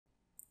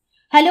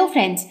Hello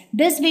friends,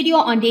 this video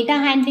on data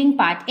handling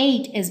part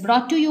 8 is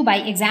brought to you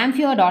by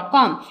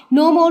examfear.com.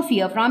 No more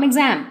fear from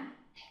exam.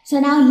 So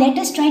now let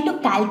us try to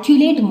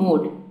calculate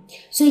mode.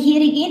 So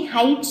here again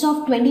heights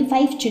of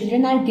 25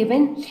 children are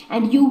given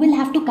and you will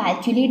have to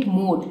calculate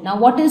mode. Now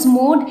what is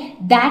mode?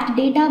 That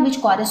data which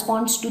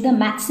corresponds to the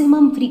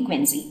maximum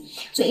frequency.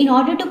 So in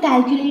order to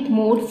calculate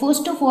mode,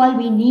 first of all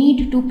we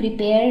need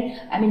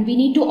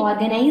to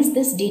organize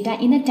this data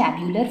in a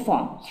tabular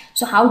form.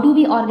 So how do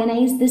we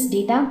organize this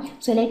data?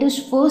 So let us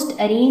first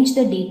arrange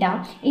the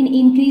data in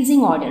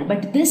increasing order.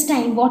 But this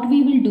time what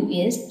we will do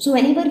is, so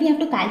whenever we have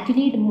to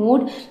calculate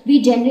mode,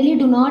 we generally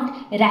do not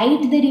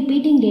write the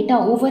repeating data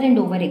over and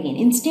over again.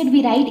 Instead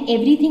we write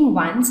everything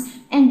once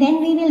and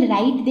then we will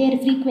write their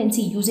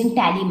frequency using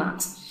tally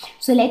marks.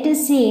 So let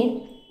us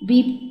say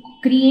we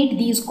create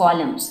these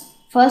columns.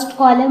 First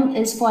column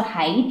is for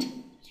height,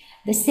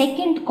 the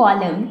second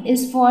column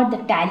is for the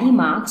tally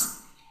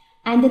marks,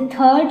 and the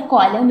third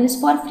column is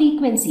for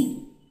frequency,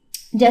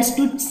 just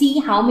to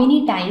see how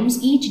many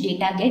times each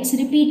data gets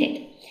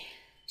repeated.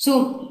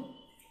 So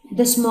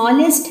the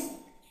smallest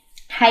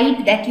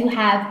height that you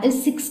have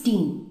is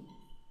 16.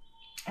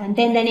 And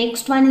then the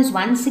next one is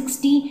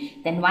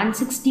 160, then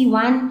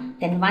 161,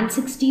 then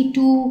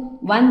 162,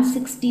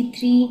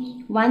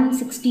 163,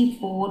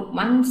 164,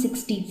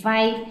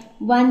 165,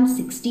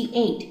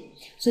 168.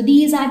 So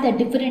these are the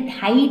different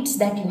heights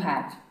that you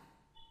have.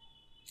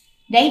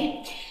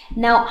 Right?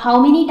 Now how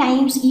many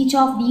times each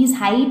of these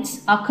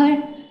heights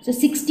occur? So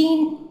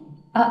 16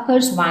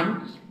 occurs 1,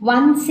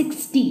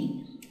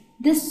 160.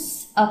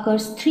 This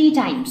occurs 3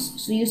 times.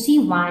 So you see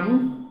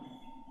 1,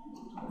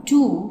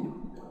 2,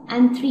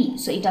 and 3.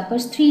 So it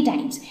occurs 3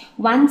 times.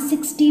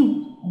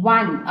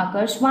 161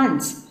 occurs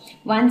once.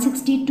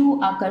 162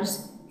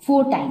 occurs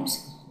 4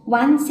 times.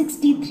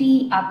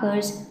 163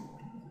 occurs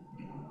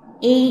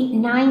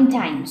 9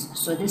 times.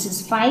 So this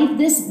is 5.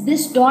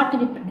 This dot,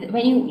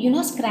 when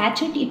you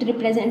scratch it, it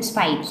represents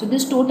 5. So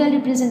this total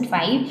represents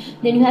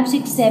 5. Then you have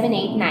 6, 7,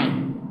 8,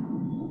 9.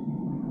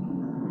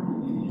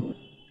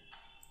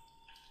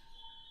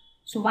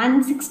 So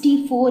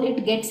 164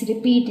 it gets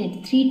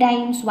repeated 3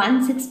 times,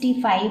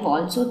 165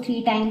 also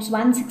 3 times,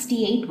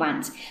 168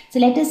 once. So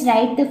let us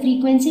write the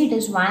frequency. It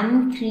is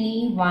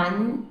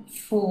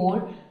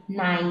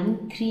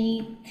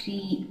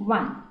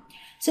 131493331.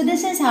 So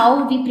this is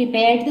how we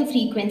prepared the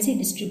frequency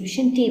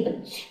distribution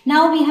table.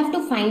 Now we have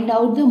to find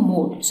out the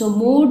mode. So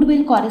mode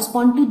will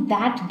correspond to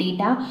that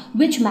data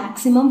which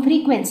maximum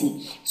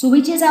frequency. So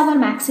which is our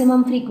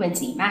maximum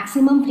frequency?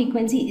 Maximum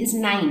frequency is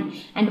 9.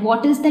 And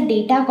what is the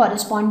data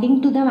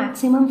corresponding to the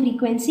maximum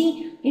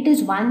frequency? It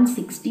is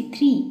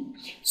 163.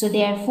 So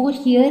therefore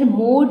here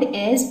mode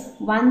is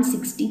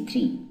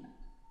 163.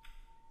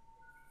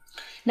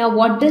 Now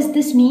what does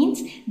this mean?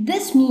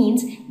 This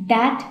means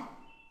that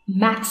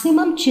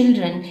maximum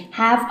children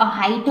have a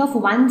height of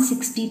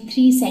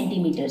 163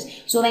 centimeters.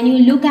 So when you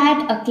look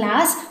at a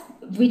class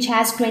which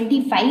has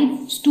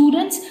 25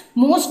 students,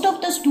 most of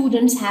the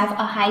students have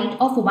a height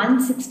of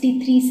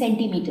 163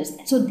 centimeters.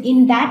 So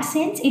in that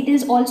sense, it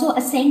is also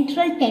a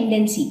central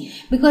tendency,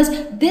 because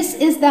this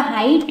is the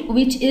height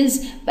which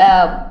is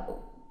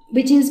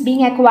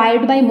being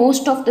acquired by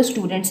most of the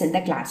students in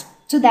the class.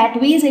 So that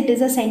ways it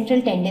is a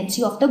central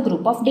tendency of the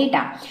group of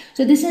data.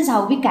 So this is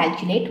how we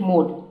calculate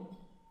mode.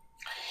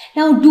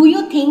 Now, do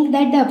you think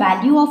that the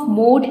value of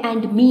mode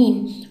and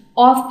mean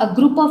of a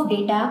group of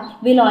data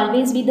will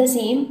always be the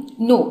same?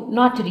 No,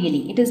 not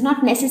really. It is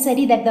not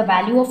necessary that the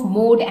value of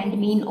mode and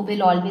mean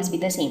will always be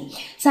the same.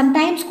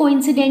 Sometimes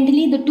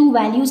coincidentally the two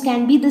values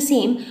can be the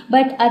same,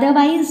 but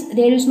otherwise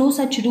there is no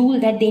such rule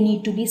that they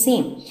need to be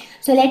same.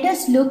 So let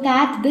us look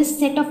at this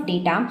set of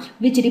data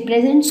which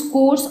represents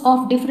scores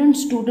of different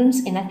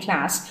students in a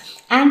class,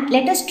 and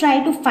let us try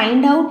to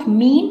find out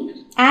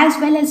mean as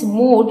well as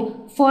mode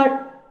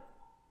for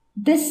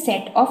this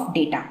set of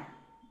data.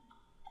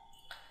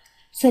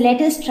 So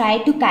let us try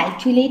to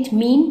calculate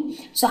mean.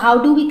 So how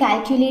do we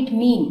calculate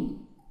mean?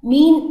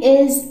 Mean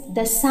is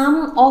the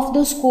sum of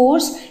the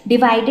scores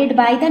divided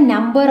by the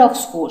number of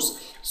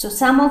scores. So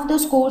sum of the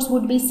scores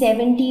would be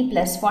 70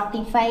 plus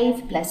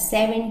 45 plus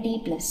 70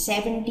 plus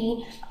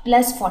 70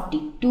 plus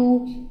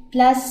 42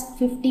 plus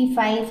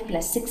 55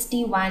 plus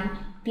 61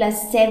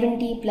 plus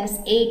 70 plus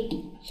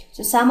 80.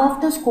 So sum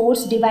of the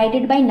scores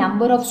divided by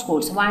number of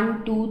scores,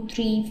 1, 2,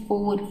 3,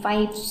 4,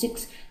 5,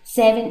 6,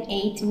 7,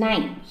 8,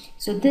 9.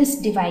 So this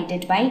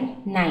divided by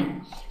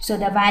 9. So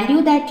the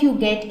value that you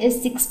get is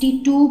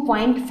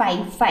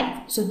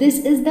 62.55. So this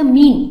is the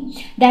mean.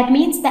 That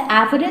means the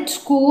average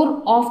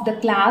score of the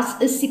class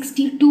is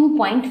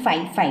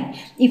 62.55.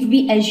 If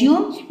we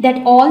assume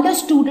that all the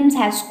students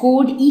have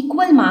scored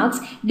equal marks,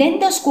 then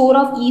the score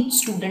of each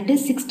student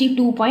is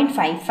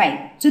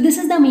 62.55. So this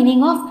is the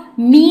meaning of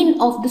mean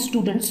of the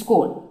student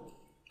score.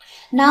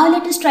 Now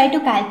let us try to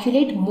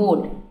calculate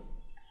mode.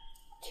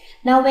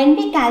 Now when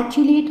we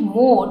calculate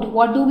mode,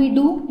 what do?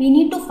 We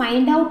need to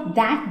find out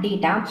that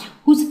data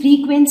whose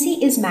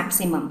frequency is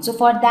maximum. So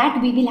for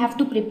that we will have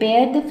to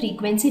prepare the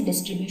frequency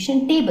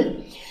distribution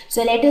table.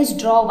 So let us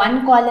draw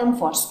one column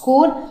for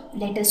score,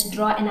 let us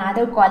draw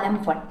another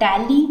column for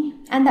tally,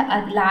 and the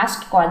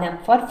last column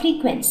for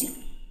frequency.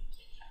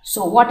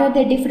 So what are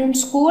the different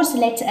scores?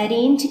 Let's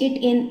arrange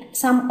it in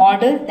some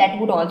order, that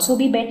would also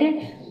be better.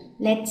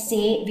 Let's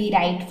say we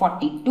write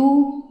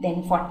 42,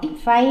 then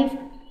 45,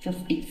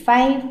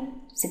 55,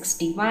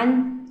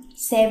 61,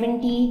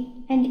 70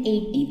 and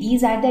 80.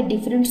 These are the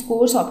different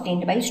scores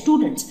obtained by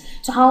students.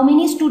 So how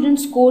many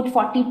students scored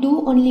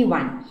 42? Only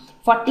 1.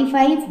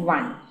 45,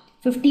 1.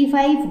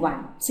 55,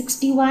 1.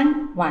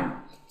 61, 1.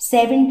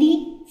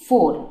 70,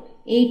 4.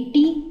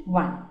 80,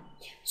 1.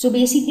 So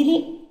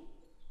basically,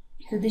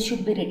 so this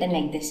should be written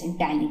like this in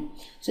tally.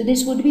 So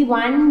this would be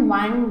 1,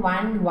 1,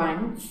 1,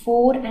 1,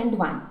 4 and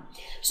 1.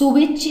 So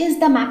which is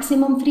the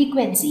maximum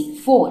frequency?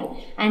 4.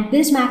 And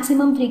this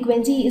maximum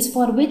frequency is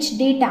for which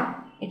data?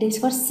 It is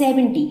for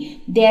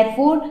 70.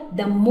 Therefore,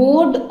 the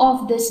mode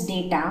of this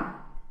data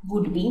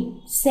would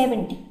be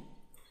 70.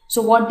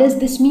 So what does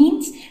this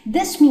mean?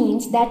 This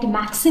means that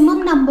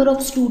maximum number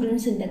of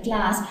students in the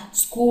class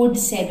scored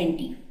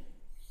 70.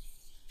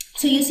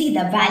 So you see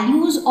the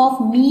values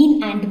of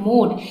mean and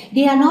mode,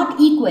 they are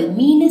not equal.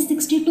 Mean is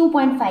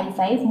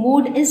 62.55,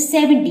 mode is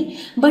 70.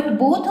 But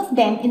both of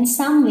them in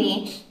some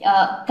way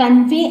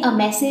convey a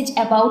message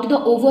about the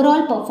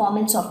overall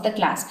performance of the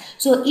class.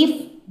 So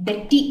if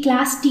the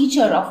class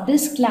teacher of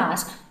this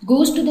class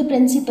goes to the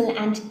principal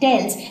and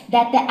tells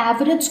that the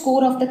average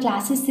score of the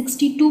class is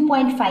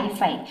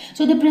 62.55.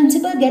 So the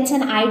principal gets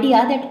an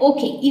idea that,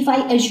 okay, if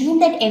I assume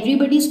that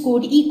everybody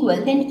scored equal,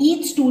 then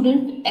each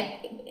student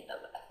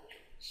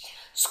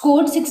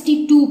scored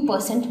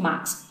 62%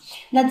 marks.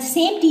 Now the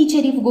same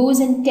teacher if goes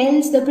and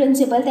tells the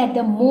principal that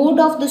the mode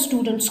of the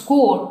student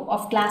score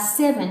of class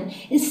 7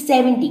 is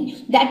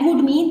 70, that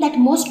would mean that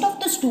most of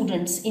the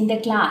students in the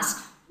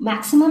class,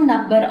 maximum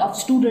number of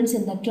students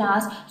in the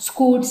class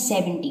scored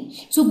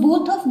 70. So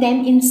both of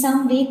them in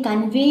some way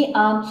convey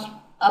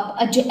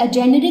a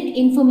generic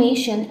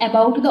information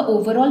about the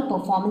overall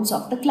performance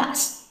of the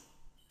class.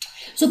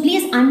 So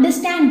please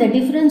understand the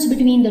difference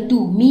between the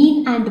two,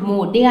 mean and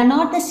mode. They are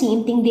not the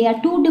same thing. They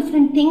are two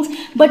different things,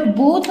 but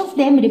both of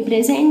them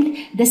represent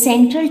the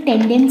central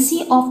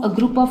tendency of a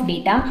group of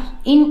data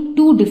in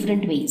two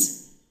different ways.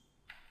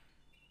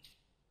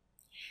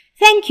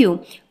 Thank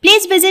you.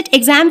 Please visit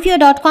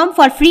examfear.com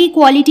for free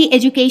quality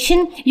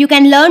education. You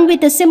can learn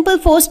with a simple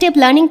 4-step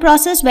learning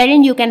process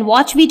wherein you can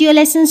watch video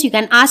lessons, you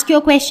can ask your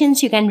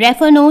questions, you can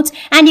refer notes,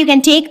 and you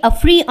can take a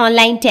free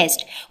online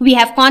test. We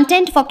have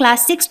content for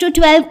class 6 to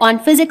 12 on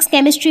physics,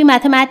 chemistry,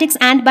 mathematics,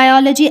 and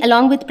biology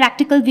along with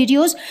practical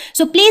videos.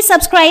 So please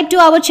subscribe to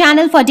our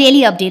channel for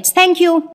daily updates. Thank you.